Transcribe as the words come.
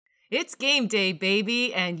It's game day,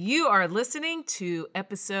 baby, and you are listening to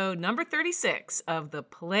episode number 36 of the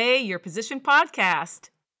Play Your Position podcast.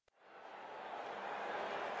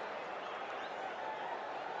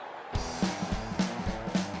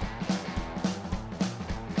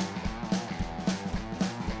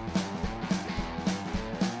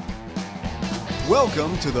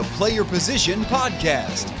 Welcome to the Play Your Position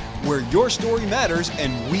podcast, where your story matters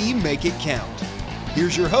and we make it count.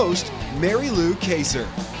 Here's your host, Mary Lou Kaser.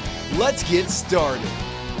 Let's get started.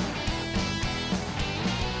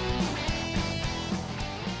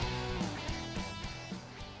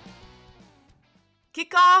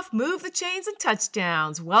 Kickoff, move the chains, and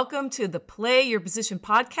touchdowns. Welcome to the Play Your Position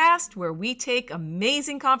podcast, where we take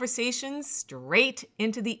amazing conversations straight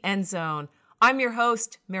into the end zone. I'm your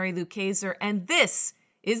host, Mary Lou Kaser, and this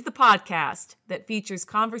is the podcast that features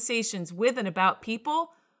conversations with and about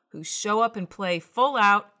people who show up and play full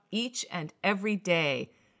out each and every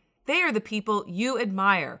day. They are the people you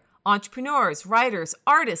admire: entrepreneurs, writers,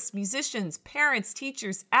 artists, musicians, parents,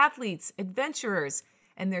 teachers, athletes, adventurers,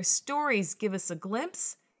 and their stories give us a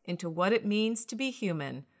glimpse into what it means to be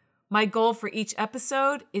human. My goal for each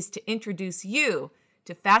episode is to introduce you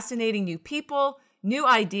to fascinating new people, new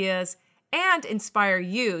ideas, and inspire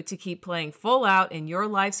you to keep playing full out in your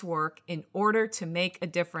life's work in order to make a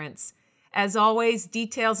difference. As always,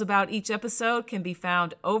 details about each episode can be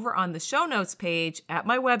found over on the show notes page at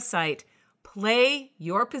my website,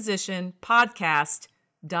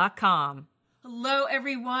 playyourpositionpodcast.com. Hello,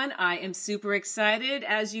 everyone. I am super excited,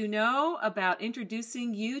 as you know, about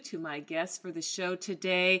introducing you to my guest for the show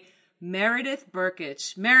today, Meredith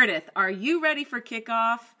Berkich. Meredith, are you ready for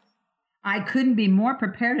kickoff? I couldn't be more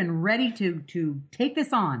prepared and ready to take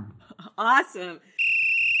this on. Awesome.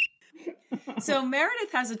 So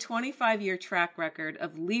Meredith has a 25-year track record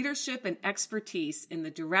of leadership and expertise in the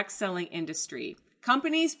direct selling industry.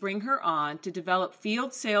 Companies bring her on to develop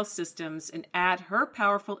field sales systems and add her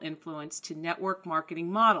powerful influence to network marketing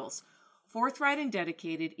models. Forthright and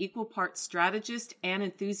dedicated, equal parts strategist and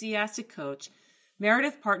enthusiastic coach,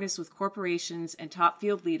 Meredith partners with corporations and top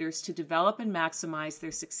field leaders to develop and maximize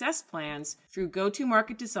their success plans through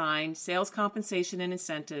go-to-market design, sales compensation and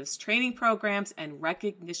incentives, training programs, and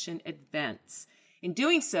recognition events. In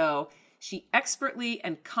doing so, she expertly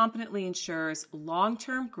and competently ensures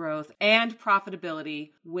long-term growth and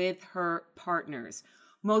profitability with her partners.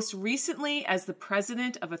 Most recently, as the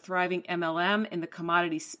president of a thriving MLM in the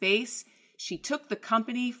commodity space, she took the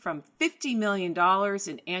company from $50 million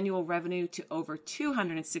in annual revenue to over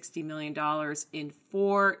 $260 million in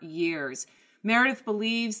 4 years. Meredith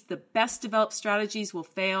believes the best developed strategies will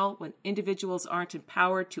fail when individuals aren't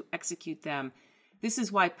empowered to execute them. This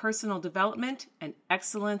is why personal development and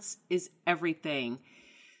excellence is everything.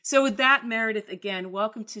 So with that, Meredith, again,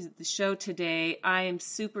 welcome to the show today. I am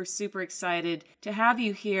super, super excited to have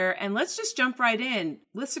you here. And let's just jump right in.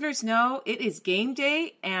 Listeners know it is game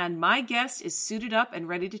day and my guest is suited up and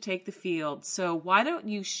ready to take the field. So why don't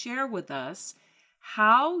you share with us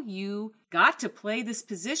how you got to play this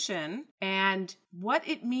position and what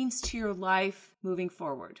it means to your life moving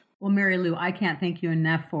forward? Well, Mary Lou, I can't thank you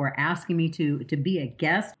enough for asking me to be a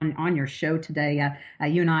guest on your show today.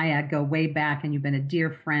 You and I go way back, and you've been a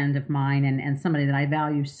dear friend of mine and somebody that I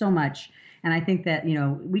value so much. And I think that,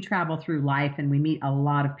 we travel through life and we meet a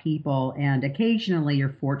lot of people, and occasionally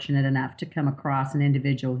you're fortunate enough to come across an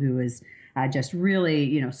individual who is just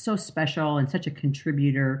really, so special and such a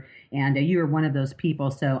contributor. And you are one of those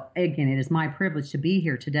people. So again, it is my privilege to be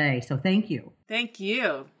here today. So thank you. Thank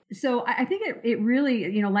you. So I think it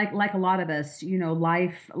really, like a lot of us,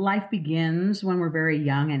 life begins when we're very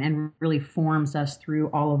young and really forms us through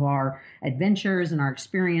all of our adventures and our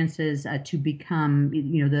experiences to become,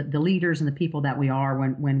 the leaders and the people that we are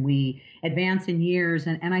when we advance in years.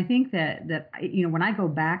 And I think that when I go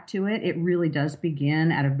back to it, it really does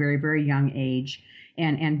begin at a very, very young age.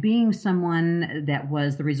 And being someone that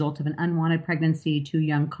was the result of an unwanted pregnancy, 2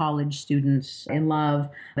 young college students in love,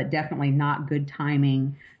 but definitely not good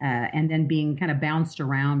timing, and then being kind of bounced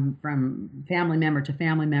around from family member to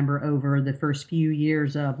family member over the first few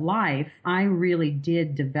years of life, I really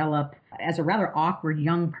did develop, as a rather awkward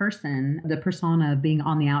young person, the persona of being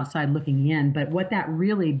on the outside looking in. But what that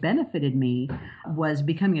really benefited me was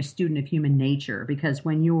becoming a student of human nature, because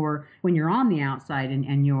when you're on the outside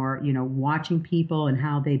and you're, watching people and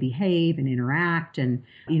how they behave and interact, and,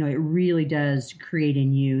 it really does create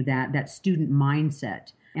in you that student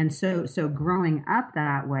mindset. And so growing up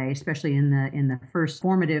that way, especially in the first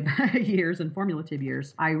formative years and formulative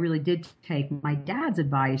years, I really did take my dad's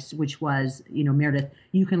advice, which was, Meredith,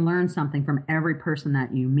 you can learn something from every person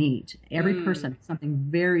that you meet. Every person has something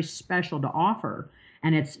very special to offer.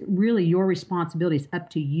 And it's really your responsibility. It's up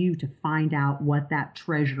to you to find out what that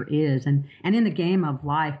treasure is. And in the game of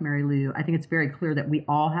life, Mary Lou, I think it's very clear that we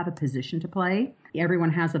all have a position to play.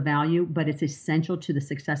 Everyone has a value, but it's essential to the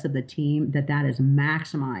success of the team that is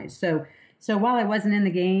maximized. So while I wasn't in the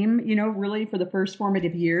game, really for the first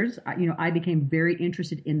formative years, I became very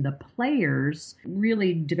interested in the players,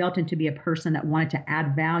 really developed into be a person that wanted to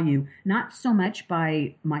add value, not so much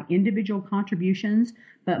by my individual contributions,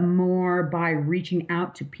 but more by reaching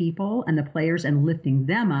out to people and the players and lifting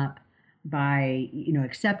them up by,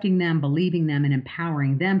 accepting them, believing them, and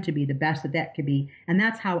empowering them to be the best that could be. And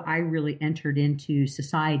that's how I really entered into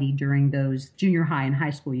society during those junior high and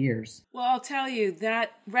high school years. Well, I'll tell you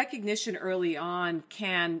that recognition early on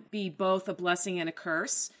can be both a blessing and a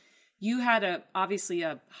curse. You had obviously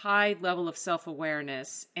a high level of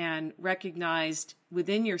self-awareness and recognized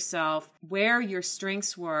within yourself where your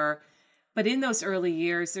strengths were. But in those early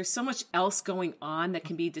years, there's so much else going on that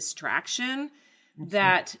can be distraction.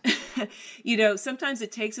 That, sometimes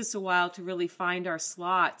it takes us a while to really find our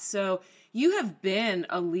slot. So you have been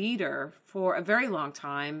a leader for a very long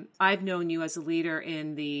time. I've known you as a leader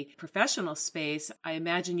in the professional space. I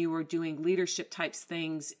imagine you were doing leadership types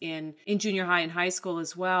things in junior high and high school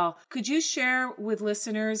as well. Could you share with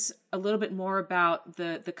listeners a little bit more about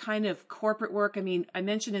the kind of corporate work? I mean, I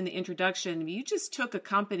mentioned in the introduction, you just took a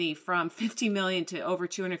company from $50 million to over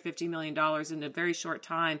 $250 million in a very short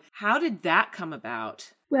time. How did that come about?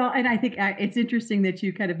 Well, and I think it's interesting that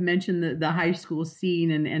you kind of mentioned the high school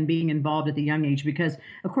scene and being involved at the young age, because,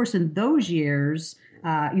 of course, in those years,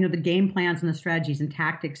 the game plans and the strategies and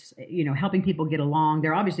tactics, helping people get along,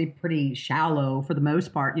 they're obviously pretty shallow for the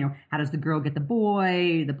most part. How does the girl get the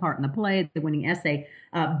boy, the part in the play, the winning essay?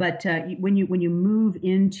 But when you move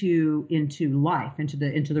into life, into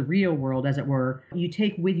the real world, as it were, you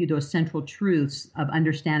take with you those central truths of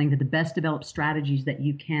understanding that the best developed strategies that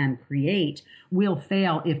you can create will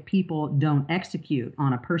fail if people don't execute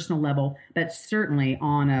on a personal level, but certainly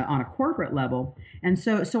on a corporate level. And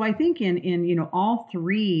so I think in all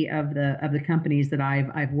three of the companies that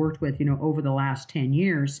I've worked with over the last 10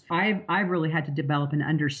 years, I've really had to develop an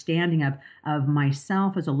understanding of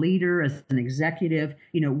myself as a leader, as an executive.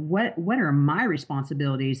 What are my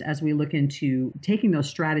responsibilities as we look into taking those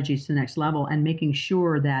strategies to the next level and making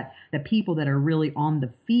sure that the people that are really on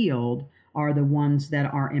the field are the ones that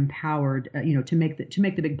are empowered, to make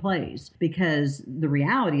the big plays. Because the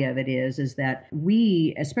reality of it is that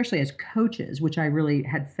we, especially as coaches, which I really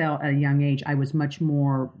had felt at a young age, I was much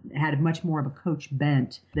more of a coach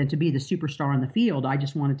bent than to be the superstar on the field. I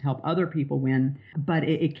just wanted to help other people win. But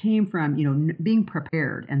it came from, being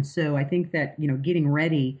prepared. And so I think that, getting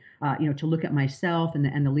ready, to look at myself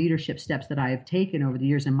and the leadership steps that I have taken over the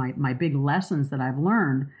years and my big lessons that I've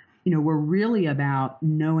learned, we're really about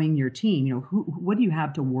knowing your team. What do you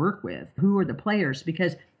have to work with? Who are the players?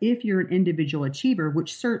 Because if you're an individual achiever,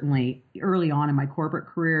 which certainly early on in my corporate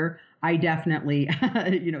career, I definitely,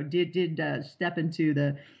 did step into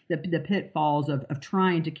the pitfalls of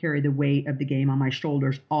trying to carry the weight of the game on my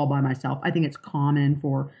shoulders all by myself. I think it's common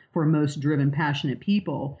for most driven, passionate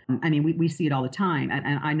people. I mean, we see it all the time.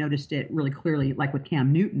 And I noticed it really clearly, like with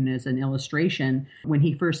Cam Newton as an illustration. When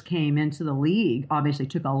he first came into the league, obviously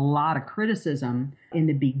took a lot of criticism in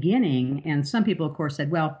the beginning. And some people, of course, said,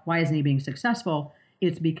 well, why isn't he being successful?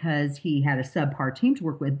 It's because he had a subpar team to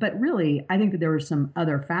work with. But really, I think that there were some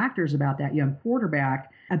other factors about that young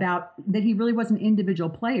quarterback, about that he really was an individual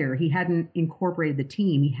player. He hadn't incorporated the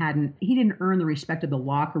team. He didn't earn the respect of the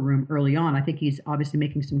locker room early on. I think he's obviously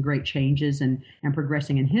making some great changes and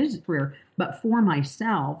progressing in his career. But for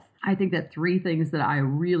myself, I think that three things that I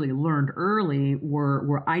really learned early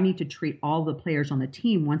were I need to treat all the players on the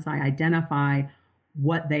team, once I identify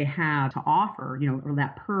what they have to offer, or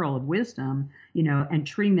that pearl of wisdom, and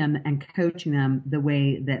treating them and coaching them the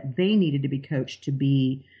way that they needed to be coached to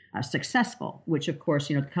be successful, which of course,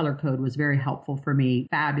 the color code was very helpful for me.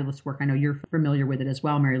 Fabulous work. I know you're familiar with it as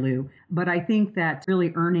well, Mary Lou. But I think that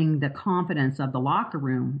really earning the confidence of the locker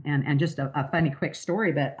room, and just a funny quick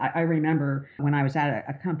story, but I remember when I was at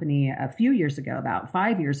a company a few years ago, about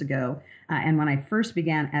 5 years ago, and when I first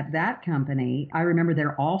began at that company, I remember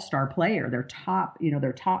their all-star player, their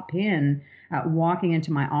top pin, walking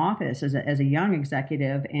into my office as a young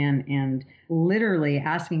executive and literally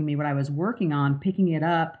asking me what I was working on, picking it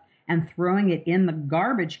up and throwing it in the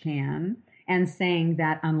garbage can and saying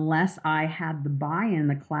that unless I had the buy-in,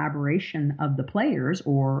 the collaboration of the players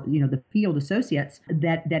or, the field associates,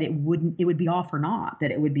 that it would be all for naught,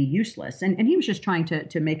 that it would be useless. And he was just trying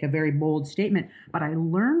to make a very bold statement. But I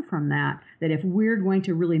learned from that if we're going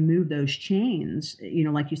to really move those chains,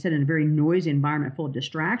 like you said, in a very noisy environment full of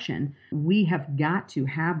distraction, we have got to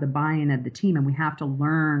have the buy-in of the team, and we have to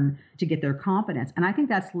learn to get their confidence. And I think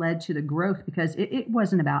that's led to the growth, because it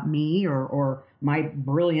wasn't about me or my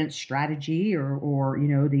brilliant strategy or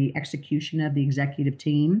the execution of the executive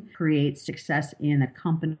team creates success in a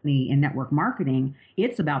company in network marketing.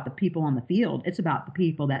 It's about the people on the field. It's about the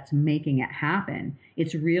people that's making it happen.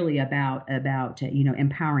 It's really about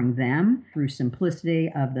empowering them through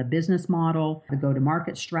simplicity of the business model, the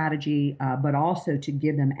go-to-market strategy, but also to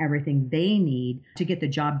give them everything they need to get the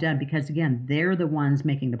job done, because again, they're the ones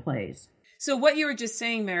making the plays. So what you were just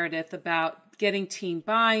saying, Meredith, about getting team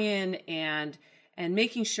buy-in and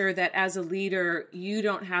making sure that as a leader, you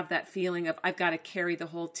don't have that feeling of I've got to carry the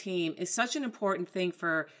whole team is such an important thing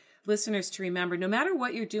for listeners to remember. No matter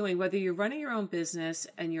what you're doing, whether you're running your own business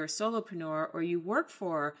and you're a solopreneur or you work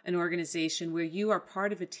for an organization where you are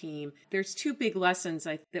part of a team, there's two big lessons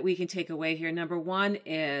that we can take away here. Number one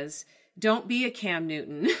is don't be a Cam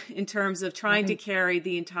Newton in terms of trying to carry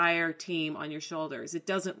the entire team on your shoulders. It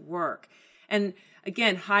doesn't work. And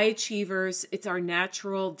again, high achievers, it's our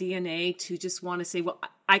natural DNA to just want to say, well,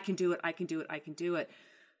 I can do it, I can do it, I can do it.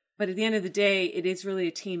 But at the end of the day, it is really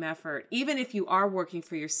a team effort. Even if you are working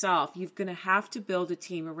for yourself, you're going to have to build a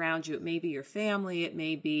team around you. It may be your family, it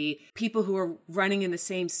may be people who are running in the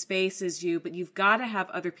same space as you, but you've got to have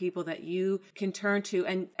other people that you can turn to.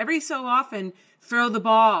 And every so often, throw the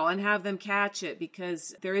ball and have them catch it,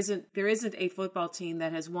 because there isn't a football team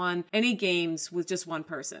that has won any games with just one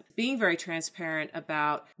person. Being very transparent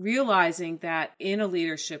about realizing that in a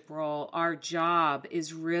leadership role, our job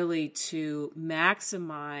is really to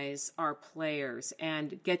maximize our players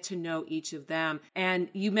and get to know each of them. And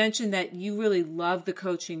you mentioned that you really love the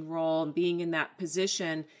coaching role and being in that position,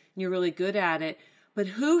 and you're really good at it. But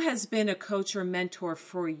who has been a coach or mentor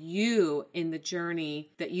for you in the journey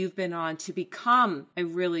that you've been on to become a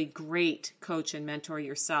really great coach and mentor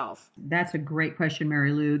yourself? That's a great question,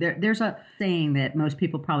 Mary Lou. There's a saying that most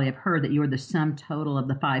people probably have heard, that you're the sum total of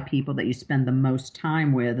the 5 people that you spend the most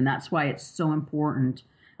time with. And that's why it's so important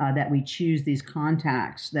that we choose these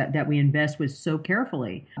contacts, that we invest with so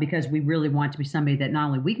carefully, because we really want to be somebody that not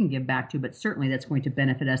only we can give back to, but certainly that's going to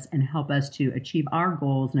benefit us and help us to achieve our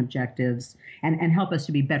goals and objectives and help us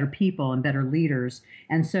to be better people and better leaders.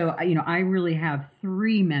 And so, I really have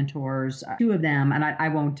 3 mentors, 2 of them, and I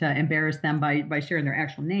won't embarrass them by sharing their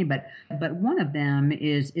actual name, but one of them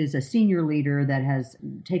is a senior leader that has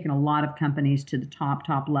taken a lot of companies to the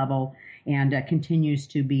top level and continues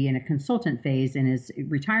to be in a consultant phase in his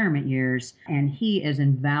retirement years. And he is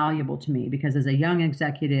invaluable to me because as a young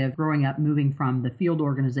executive growing up, moving from the field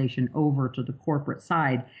organization over to the corporate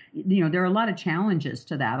side, there are a lot of challenges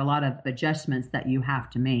to that, a lot of adjustments that you have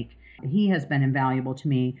to make. He has been invaluable to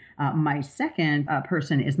me. My second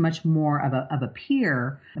person is much more of a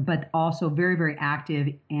peer, but also very, very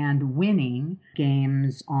active and winning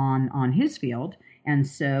games on his field. And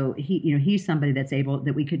so he's somebody that's able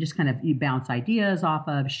that we could just kind of bounce ideas off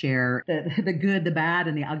of, share the good, the bad,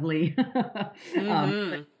 and the ugly.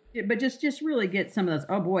 But just really get some of those,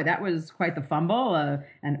 oh boy, that was quite the fumble,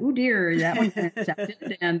 and oh dear, that one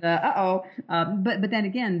intercepted, and but then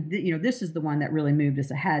again, this is the one that really moved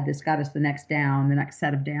us ahead. This got us the next down, the next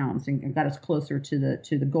set of downs, and got us closer to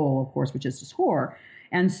the goal, of course, which is to score.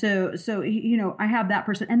 And so I have that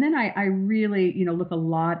person, and then I really look a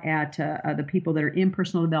lot at the people that are in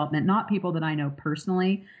personal development, not people that I know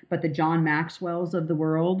personally, but the John Maxwell's of the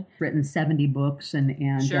world, written 70 books,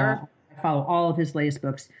 and sure. I follow all of his latest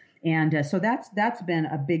books. And so that's been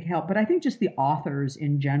a big help. But I think just the authors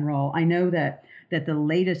in general, I know that the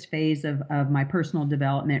latest phase of my personal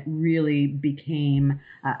development really became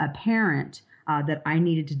apparent that I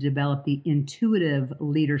needed to develop the intuitive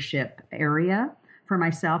leadership area for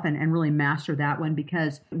myself and really master that one,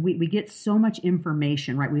 because we get so much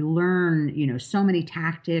information, right? We learn, so many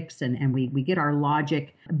tactics and we get our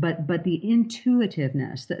logic, but the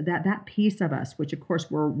intuitiveness, that piece of us, which of course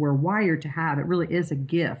we're wired to have, it really is a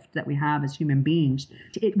gift that we have as human beings.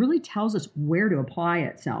 It really tells us where to apply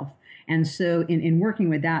itself. And so in working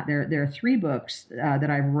with that, there are 3 books that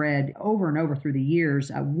I've read over and over through the years.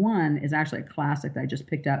 One is actually a classic that I just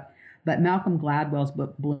picked up, but Malcolm Gladwell's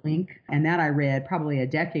book, Blink, and that I read probably a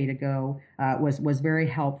decade ago, was very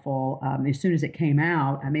helpful as soon as it came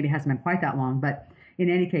out. Maybe it hasn't been quite that long, but in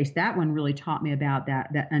any case, that one really taught me about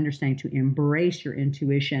that understanding to embrace your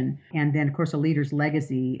intuition. And then, of course, A Leader's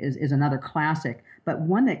Legacy is another classic, but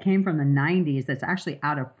one that came from the 90s that's actually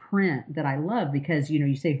out of print that I love because,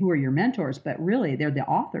 you say, who are your mentors? But really, they're the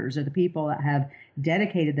authors, or the people that have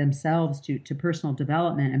dedicated themselves to personal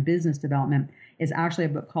development and business development, is actually a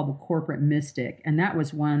book called The Corporate Mystic. And that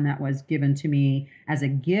was one that was given to me as a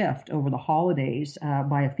gift over the holidays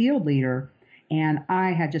by a field leader. And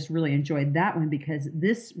I had just really enjoyed that one because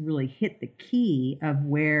this really hit the key of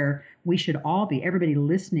where we should all be. Everybody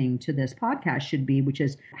listening to this podcast should be, which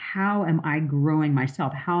is, how am I growing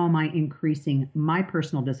myself? How am I increasing my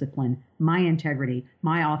personal discipline, my integrity,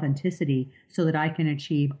 my authenticity, so that I can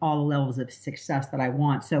achieve all the levels of success that I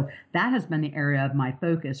want? So that has been the area of my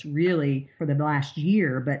focus really for the last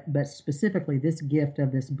year, but specifically this gift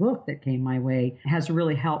of this book that came my way has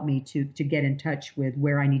really helped me to get in touch with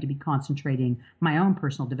where I need to be concentrating my own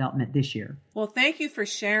personal development this year. Well, thank you for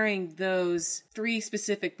sharing those 3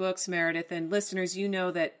 specific books, Meredith. And listeners, you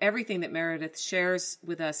know that everything that Meredith shares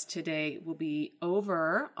with us today will be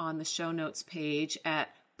over on the show notes page at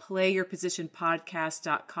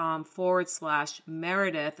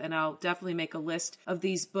playyourpositionpodcast.com/Meredith. And I'll definitely make a list of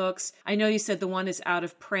these books. I know you said the one is out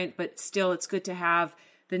of print, but still it's good to have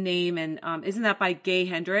the name. And isn't that by Gay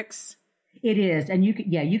Hendricks? It is. And you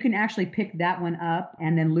can actually pick that one up.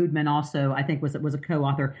 And then Ludman also, I think, was a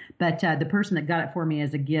co-author. But the person that got it for me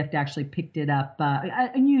as a gift actually picked it up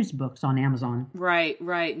in used books on Amazon. Right.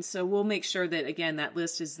 And so we'll make sure that, again, that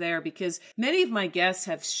list is there, because many of my guests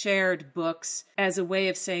have shared books as a way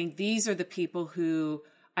of saying, these are the people who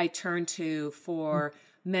I turn to for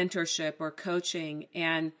mentorship or coaching.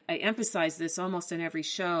 And I emphasize this almost in every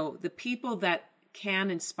show. The people that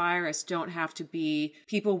can inspire us don't have to be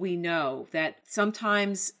people we know, that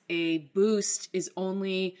sometimes a boost is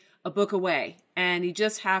only a book away, and you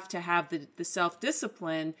just have to have the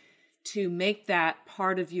self-discipline to make that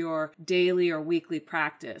part of your daily or weekly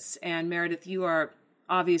practice. And Meredith, you are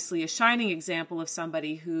obviously a shining example of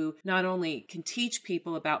somebody who not only can teach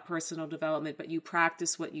people about personal development, but you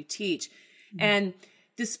practice what you teach. Mm-hmm. And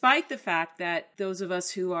despite the fact that those of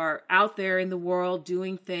us who are out there in the world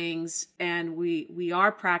doing things, and we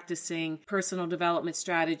are practicing personal development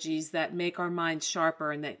strategies that make our minds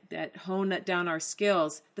sharper and that hone down our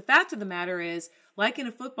skills, the fact of the matter is, like in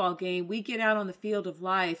a football game, we get out on the field of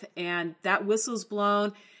life and that whistle's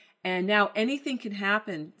blown, and now anything can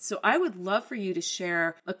happen. So I would love for you to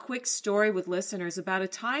share a quick story with listeners about a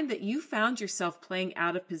time that you found yourself playing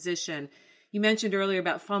out of position. You mentioned earlier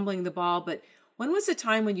about fumbling the ball, but when was the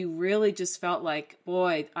time when you really just felt like,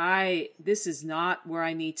 boy, this is not where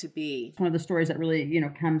I need to be? One of the stories that really,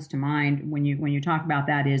 comes to mind when you talk about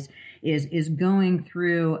that is going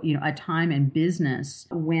through, a time in business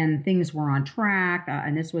when things were on track.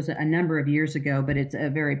 And this was a number of years ago, but it's a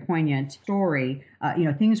very poignant story.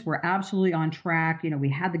 Things were absolutely on track. We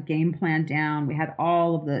had the game plan down. We had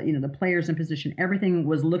all of the players in position. Everything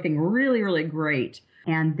was looking really, really great.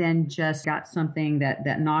 And then just got something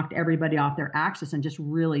that knocked everybody off their axis and just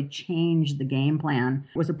really changed the game plan.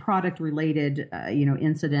 It was a product-related,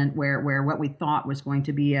 incident where what we thought was going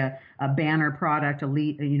to be a banner product, a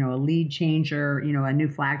lead changer, a new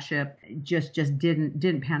flagship, just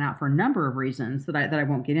didn't pan out for a number of reasons that I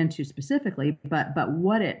won't get into specifically. But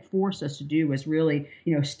what it forced us to do was really,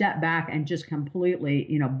 step back and just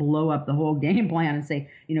completely, blow up the whole game plan and say,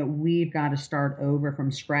 we've got to start over from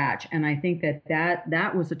scratch. And I think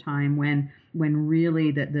that was a time when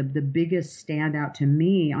really the biggest standout to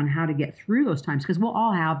me on how to get through those times, because we'll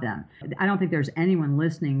all have them. I don't think there's anyone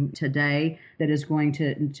listening today that is going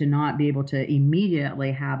to not be able to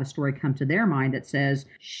immediately have a story come to their mind that says,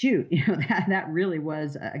 shoot, that really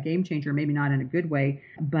was a game changer, maybe not in a good way,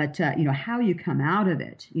 but how you come out of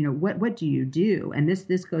it, what do you do? And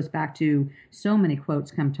this goes back to so many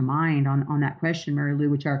quotes come to mind on that question, Mary Lou,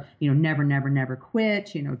 which are, never, never, never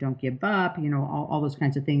quit, don't give up, all those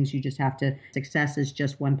kinds of things. You just have to. Success is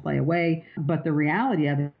just one play away. But the reality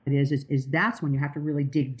of it is that's when you have to really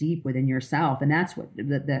dig deep within yourself. And that's what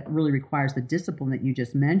that really requires the discipline that you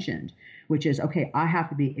just mentioned, which is, okay, I have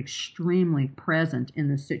to be extremely present in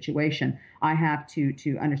this situation. I have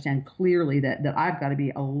to understand clearly that I've got to be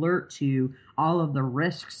alert to all of the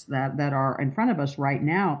risks that are in front of us right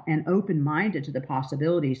now, and open-minded to the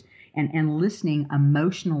possibilities, and listening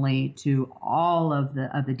emotionally to all of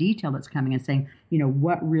the detail that's coming, and saying,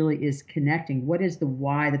 what really is connecting? What is the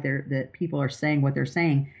why that people are saying what they're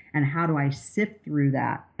saying? And how do I sift through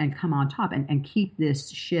that and come on top and keep this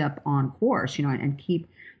ship on course, and keep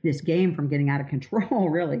this game from getting out of control,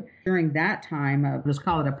 really. During that time of, let's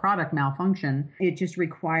call it a product malfunction, it just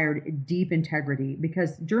required deep integrity,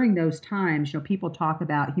 because during those times, people talk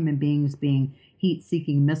about human beings being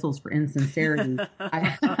heat-seeking missiles for insincerity,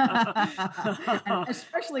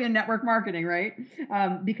 especially in network marketing, right?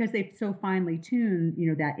 Because they've so finely tuned,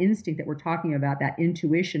 that instinct that we're talking about, that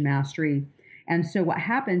intuition mastery. And so what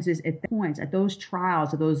happens is at points, at those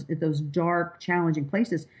trials, at those dark, challenging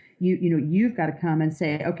places, you've got to come and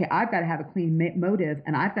say, okay, I've got to have a clean motive,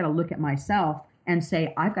 and I've got to look at myself and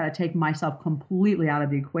say, I've got to take myself completely out of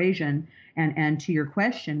the equation. And to your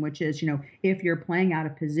question, which is, if you're playing out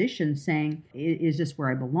of position, saying, is this where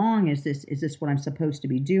I belong? Is this what I'm supposed to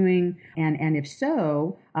be doing? And if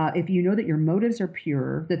so, if you know that your motives are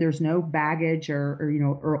pure, that there's no baggage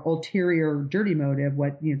or ulterior dirty motive,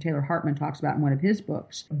 what Taylor Hartman talks about in one of his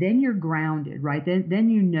books, then you're grounded, right? Then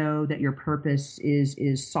you know that your purpose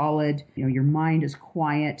is solid. Your mind is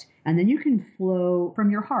quiet. And then you can flow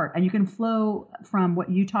from your heart, and you can flow from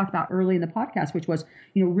what you talked about early in the podcast, which was,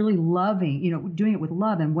 really loving, doing it with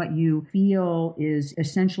love, and what you feel is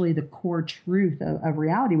essentially the core truth of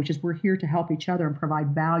reality, which is we're here to help each other and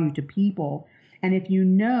provide value to people. And if you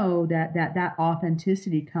know that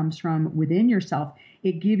authenticity comes from within yourself,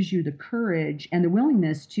 it gives you the courage and the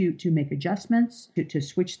willingness to make adjustments, to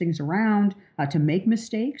switch things around, to make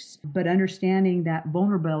mistakes. But understanding that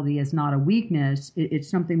vulnerability is not a weakness, it's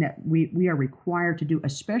something that we are required to do,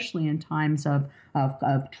 especially in times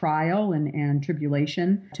of trial and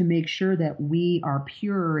tribulation, to make sure that we are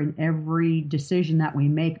pure in every decision that we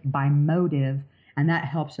make by motive. And that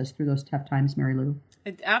helps us through those tough times, Mary Lou.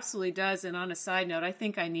 It absolutely does. And on a side note, I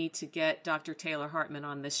think I need to get Dr. Taylor Hartman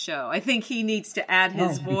on this show. I think he needs to add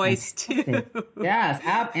his voice too. Yes,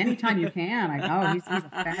 anytime you can. He's a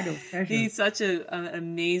fabulous treasure. He's such an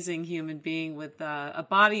amazing human being with a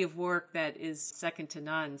body of work that is second to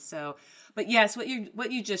none. So, but yes,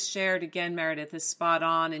 what you just shared again, Meredith, is spot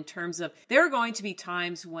on in terms of there are going to be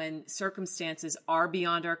times when circumstances are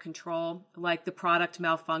beyond our control, like the product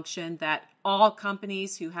malfunction that all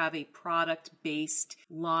companies who have a product-based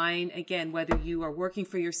line, again, whether you are working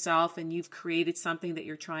for yourself and you've created something that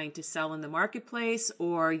you're trying to sell in the marketplace,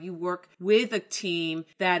 or you work with a team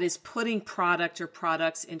that is putting product or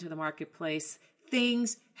products into the marketplace,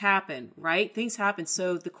 things happen, right? Things happen.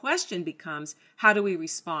 So the question becomes, how do we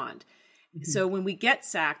respond? Mm-hmm. So when we get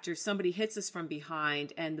sacked or somebody hits us from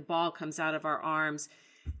behind and the ball comes out of our arms,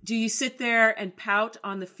 do you sit there and pout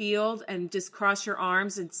on the field and just cross your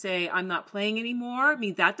arms and say, I'm not playing anymore? I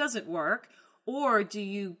mean, that doesn't work. Or do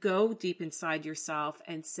you go deep inside yourself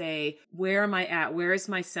and say, where am I at? Where is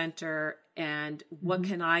my center? And what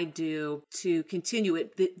can I do to continue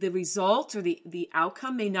it? The result or the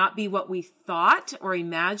outcome may not be what we thought or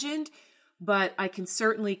imagined, but I can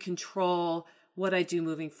certainly control what I do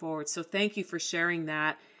moving forward. So thank you for sharing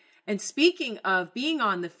that. And speaking of being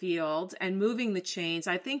on the field and moving the chains,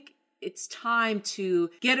 I think it's time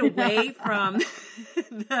to get away from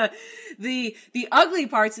the ugly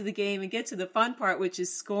parts of the game and get to the fun part, which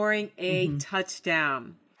is scoring a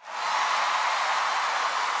touchdown.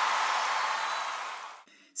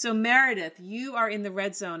 So Meredith, you are in the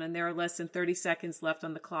red zone and there are less than 30 seconds left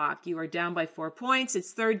on the clock. You are down by 4 points.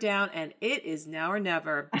 It's third down and it is now or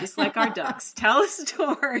never, just like our Ducks. Tell a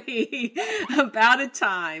story about a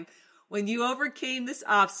time when you overcame this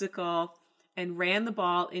obstacle and ran the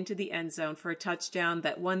ball into the end zone for a touchdown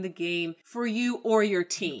that won the game for you or your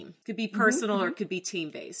team. It could be personal or it could be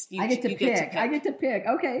team-based. I get to pick.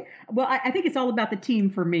 Okay. Well, I think it's all about the team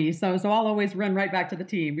for me. So I'll always run right back to the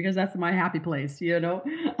team because that's my happy place, But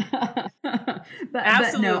Absolutely.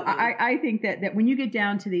 But no, I think that when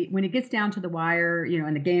it gets down to the wire,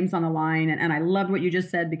 and the game's on the line, and I loved what you just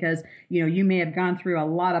said because, you may have gone through a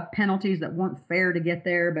lot of penalties that weren't fair to get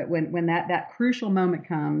there, but when that crucial moment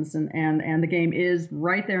comes and the game is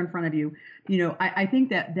right there in front of you, I think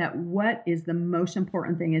that what is the most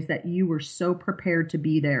important thing is that you were so prepared to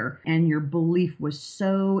be there and your belief was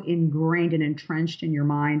so ingrained and entrenched in your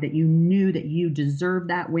mind that you knew that you deserved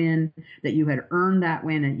that win, that you had earned that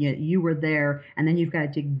win, and yet you were there. And then you've got to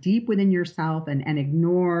dig deep within yourself and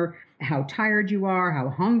ignore how tired you are, how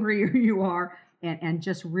hungry you are, and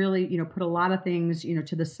just really, put a lot of things,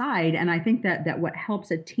 to the side. And I think that what helps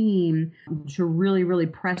a team to really, really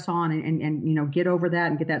press on and get over that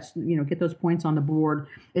and get that, get those points on the board.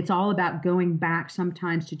 It's all about going back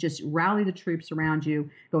sometimes to just rally the troops around you,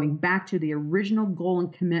 going back to the original goal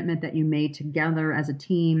and commitment that you made together as a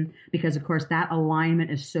team, because of course that alignment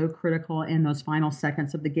is so critical in those final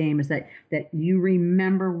seconds of the game, is that you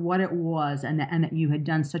remember what it was and that you had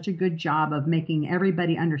done such a good job of making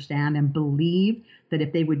everybody understand and believe believe that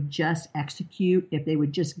if they would just execute, if they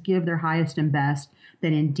would just give their highest and best,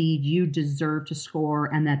 that indeed you deserve to score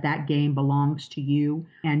and that game belongs to you.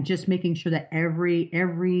 And just making sure that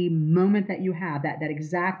every moment that you have, that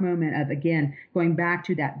exact moment of, again, going back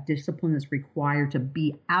to that discipline that's required to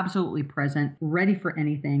be absolutely present, ready for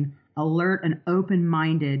anything, alert and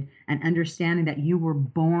open-minded, and understanding that you were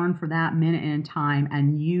born for that minute in time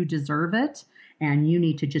and you deserve it and you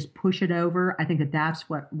need to just push it over. I think that's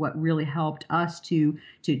what really helped us to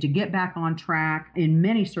get back on track in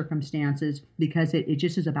many circumstances, because it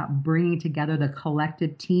just is about bringing together the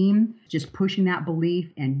collective team, just pushing that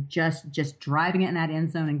belief and just driving it in that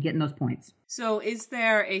end zone and getting those points. So is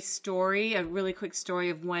there a really quick story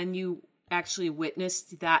of when you actually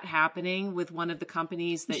witnessed that happening with one of the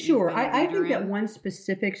companies that Sure. you've been a I leader think in? that one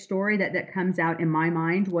specific story that comes out in my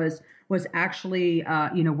mind was actually,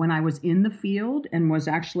 when I was in the field and was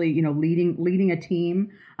actually, leading a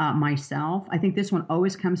team myself. I think this one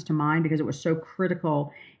always comes to mind because it was so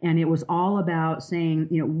critical. And it was all about saying,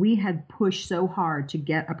 we had pushed so hard to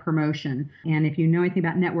get a promotion. And if you know anything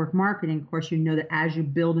about network marketing, of course, you know that as you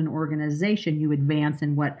build an organization, you advance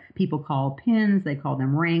in what people call pins. They call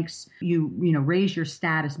them ranks. You raise your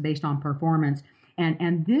status based on performance.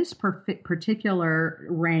 And this particular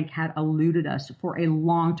rank had eluded us for a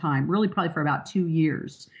long time, really probably for about 2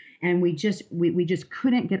 years. And we just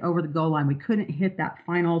couldn't get over the goal line. We couldn't hit that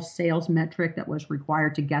final sales metric that was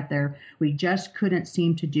required to get there. We just couldn't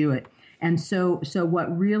seem to do it. And so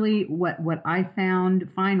what I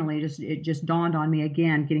found finally, it just dawned on me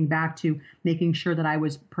again, getting back to making sure that I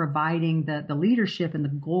was providing the leadership and the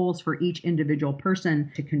goals for each individual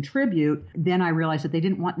person to contribute. Then I realized that they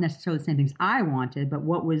didn't want necessarily the same things I wanted, but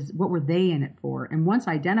what were they in it for? And once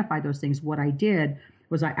I identified those things, what I did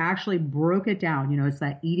was I actually broke it down. It's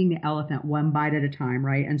that eating the elephant one bite at a time,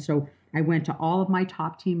 right? And so I went to all of my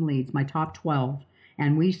top team leads, my top 12,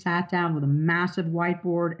 and we sat down with a massive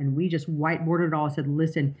whiteboard and we just whiteboarded it all. I said,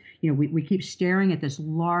 listen, we keep staring at this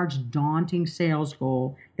large, daunting sales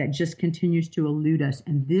goal that just continues to elude us.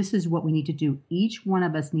 And this is what we need to do. Each one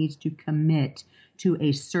of us needs to commit to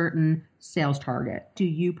a certain sales target. Do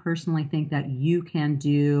you personally think that you can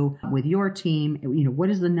do with your team?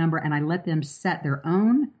 What is the number? And I let them set their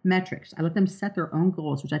own metrics. I let them set their own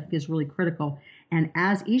goals, which I think is really critical. And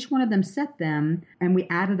as each one of them set them and we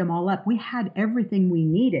added them all up, we had everything we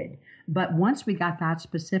needed. But once we got that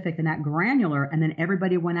specific and that granular, and then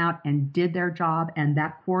everybody went out and did their job, and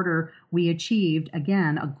that quarter we achieved,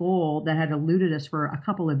 again, a goal that had eluded us for a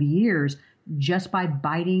couple of years, just by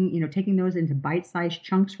taking those into bite-sized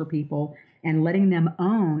chunks for people and letting them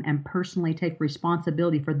own and personally take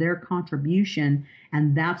responsibility for their contribution.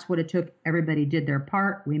 And that's what it took. Everybody did their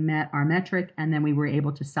part. We met our metric, and then we were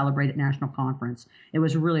able to celebrate at national conference. It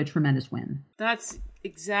was really a tremendous win. That's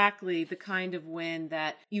exactly the kind of win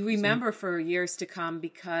that you remember for years to come,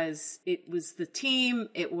 because it was the team.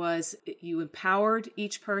 You empowered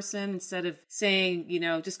each person instead of saying,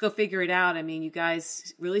 just go figure it out. I mean, you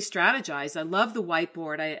guys really strategized. I love the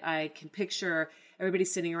whiteboard. I can picture everybody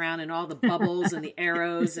sitting around and all the bubbles and the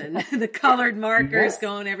arrows and the colored markers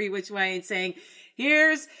going every which way and saying,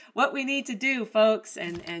 here's what we need to do, folks.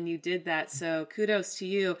 And you did that. So kudos to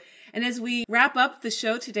you. And as we wrap up the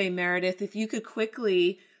show today, Meredith, if you could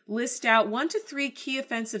quickly list out 1 to 3 key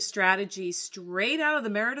offensive strategies straight out of the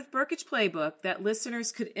Meredith Berkich playbook that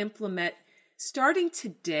listeners could implement starting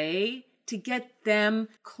today to get them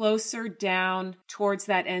closer down towards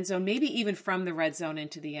that end zone, maybe even from the red zone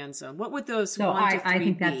into the end zone. What would those 1 to 3 I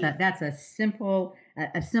think be? that's a simple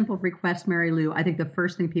request, Mary Lou. I think the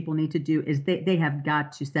first thing people need to do is they have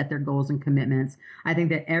got to set their goals and commitments. I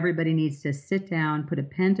think that everybody needs to sit down, put a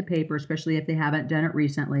pen to paper, especially if they haven't done it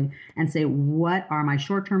recently, and say, what are my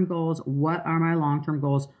short-term goals? What are my long-term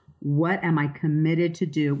goals? What am I committed to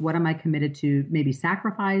do? What am I committed to maybe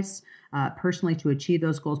sacrifice personally to achieve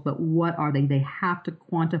those goals? But what are they? They have to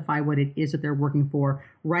quantify what it is that they're working for.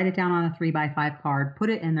 Write it down on a 3x5 card,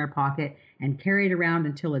 put it in their pocket, and carry it around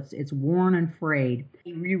until it's worn and frayed.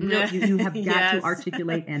 You have got to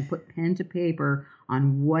articulate and put pen to paper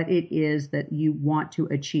on what it is that you want to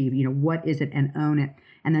achieve. What is it, and own it.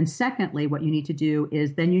 And then secondly, what you need to do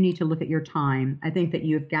is then you need to look at your time. I think that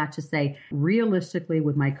you've got to say, realistically,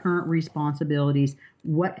 with my current responsibilities,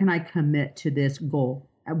 what can I commit to this goal?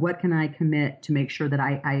 What can I commit to make sure that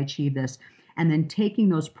I achieve this? And then taking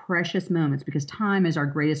those precious moments, because time is our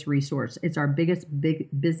greatest resource. It's our big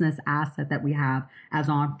business asset that we have as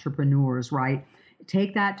entrepreneurs, right?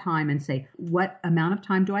 Take that time and say, what amount of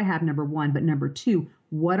time do I have, number one? But number two,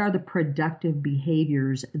 what are the productive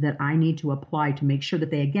behaviors that I need to apply to make sure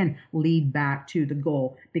that they, again, lead back to the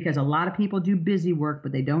goal? Because a lot of people do busy work,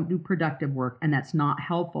 but they don't do productive work, and that's not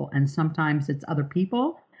helpful. And sometimes it's other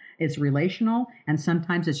people, it's relational, and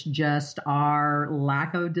sometimes it's just our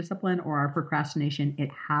lack of discipline or our procrastination.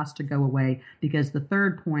 It has to go away, because the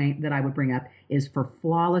third point that I would bring up is for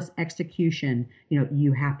flawless execution.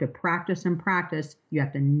 You have to practice and practice. You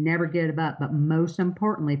have to never give up. But most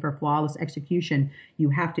importantly, for flawless execution,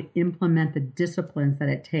 you have to implement the disciplines that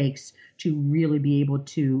it takes to really be able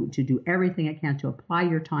to do everything it can to apply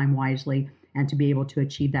your time wisely and to be able to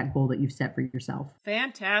achieve that goal that you've set for yourself.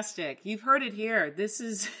 Fantastic. You've heard it here. This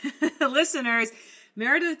is, listeners,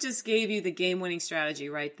 Meredith just gave you the game-winning strategy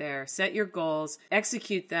right there. Set your goals,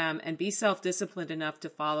 execute them, and be self-disciplined enough to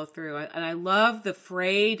follow through. And I love the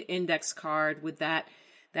frayed index card with that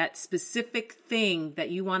specific thing that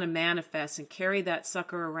you want to manifest, and carry that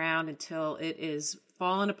sucker around until it is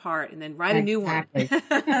fallen apart, and then write a new one.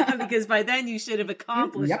 Because by then you should have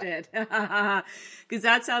accomplished it. Because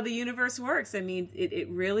that's how the universe works. I mean, it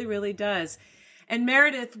really, really does. And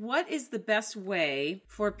Meredith, what is the best way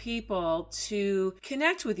for people to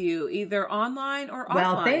connect with you, either online or offline?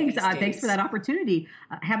 Well, thanks for that opportunity.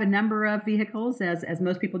 I have a number of vehicles, as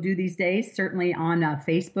most people do these days, certainly on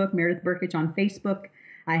Facebook, Meredith Berkich on Facebook.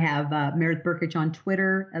 I have Meredith Berkich on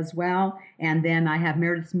Twitter as well. And then I have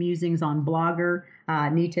Meredith's Musings on Blogger.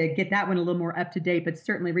 Need to get that one a little more up to date, but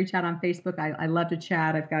certainly reach out on Facebook. I love to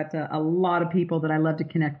chat. I've got a lot of people that I love to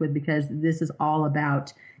connect with, because this is all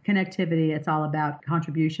about connectivity. It's all about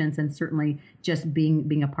contributions, and certainly just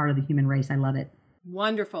being a part of the human race. I love it.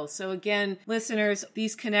 Wonderful. So again, listeners,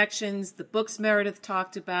 these connections, the books Meredith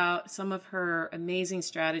talked about, some of her amazing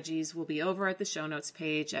strategies will be over at the show notes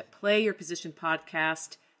page at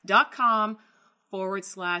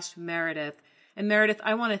playyourpositionpodcast.com/Meredith. And Meredith,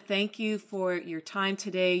 I want to thank you for your time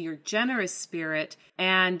today, your generous spirit,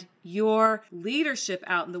 and your leadership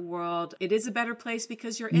out in the world. It is a better place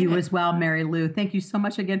because you're in it. You as well, Mary Lou. Thank you so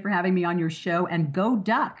much again for having me on your show, and go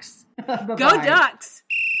Ducks. Go Ducks.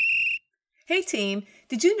 Hey team,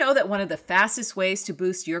 did you know that one of the fastest ways to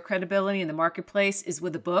boost your credibility in the marketplace is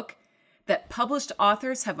with a book? That published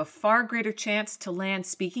authors have a far greater chance to land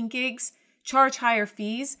speaking gigs, charge higher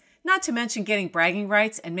fees, not to mention getting bragging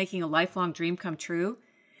rights and making a lifelong dream come true?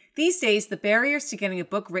 These days, the barriers to getting a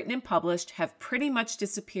book written and published have pretty much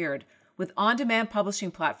disappeared, with on-demand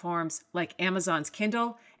publishing platforms like Amazon's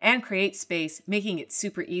Kindle and CreateSpace making it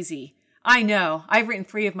super easy. I know, I've written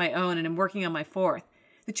 3 of my own and I'm working on my 4th.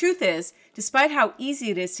 The truth is, despite how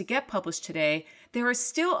easy it is to get published today, there are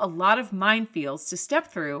still a lot of minefields to step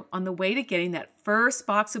through on the way to getting that first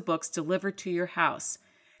box of books delivered to your house.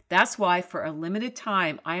 That's why, for a limited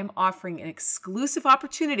time, I am offering an exclusive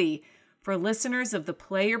opportunity for listeners of the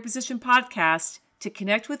Play Your Position podcast to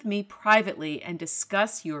connect with me privately and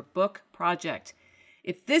discuss your book project.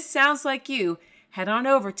 If this sounds like you, head on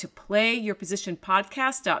over to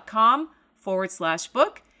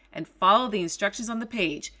playyourpositionpodcast.com/book and follow the instructions on the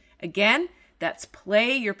page. Again, that's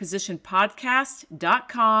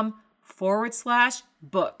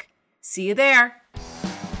playyourpositionpodcast.com/book. See you there.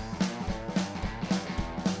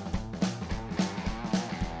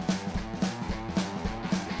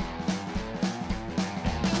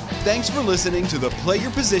 Thanks for listening to the Play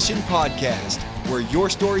Your Position podcast, where your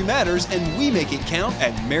story matters and we make it count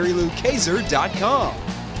at MaryLouKaiser.com.